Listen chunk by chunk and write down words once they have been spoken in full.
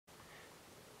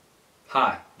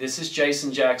Hi, this is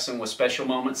Jason Jackson with Special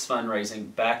Moments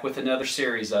Fundraising, back with another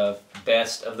series of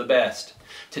Best of the Best.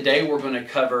 Today we're going to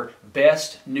cover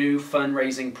Best New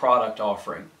Fundraising Product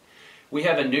Offering. We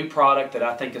have a new product that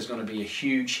I think is going to be a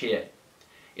huge hit.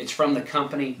 It's from the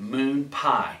company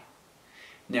MoonPie.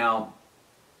 Now,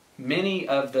 many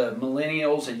of the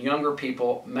millennials and younger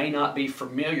people may not be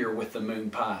familiar with the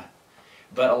MoonPie,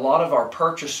 but a lot of our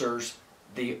purchasers,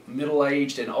 the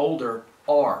middle-aged and older,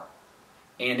 are.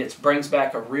 And it brings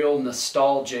back a real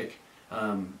nostalgic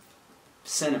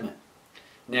sentiment.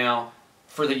 Now,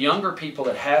 for the younger people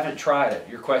that haven't tried it,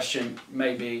 your question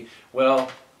may be,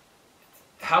 well,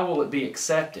 how will it be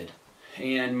accepted?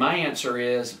 And my answer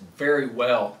is very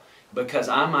well, because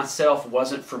I myself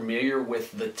wasn't familiar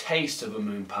with the taste of a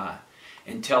MoonPie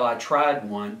until I tried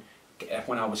one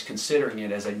when I was considering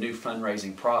it as a new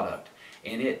fundraising product.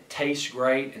 And it tastes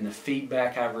great, and the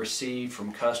feedback I've received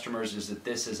from customers is that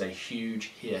this is a huge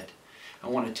hit. I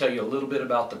want to tell you a little bit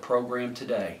about the program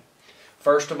today.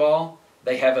 First of all,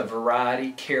 they have a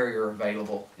variety carrier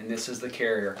available, and this is the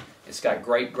carrier. It's got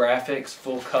great graphics,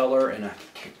 full color, and a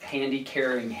handy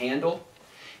carrying handle.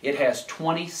 It has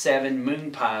 27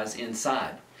 MoonPies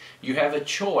inside. You have a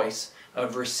choice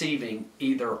of receiving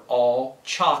either all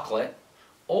chocolate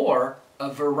or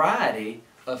a variety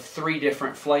of 3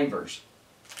 different flavors.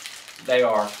 They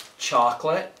are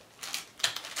chocolate,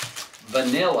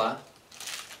 vanilla,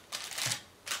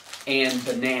 and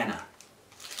banana.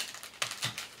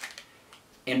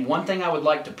 And one thing I would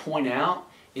like to point out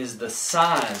is the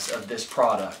size of this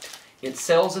product. It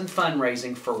sells in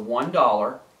fundraising for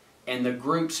 $1, and the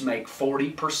groups make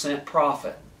 40%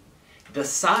 profit. The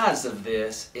size of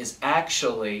this is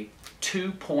actually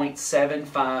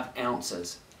 2.75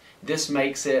 ounces. This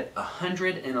makes it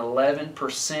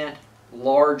 111%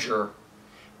 larger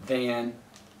than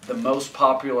the most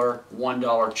popular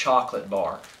 $1 chocolate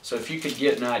bar. So if you could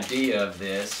get an idea of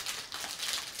this,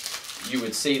 you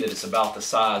would see that it's about the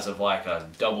size of like a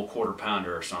double quarter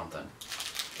pounder or something.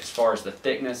 As far as the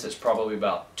thickness, it's probably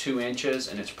about 2 inches,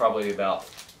 and it's probably about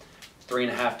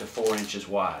 3.5 to 4 inches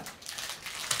wide.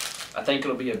 I think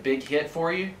it'll be a big hit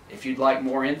for you. If you'd like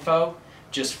more info,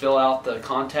 just fill out the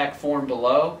contact form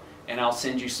below, and I'll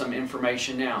send you some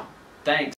information now. Thanks.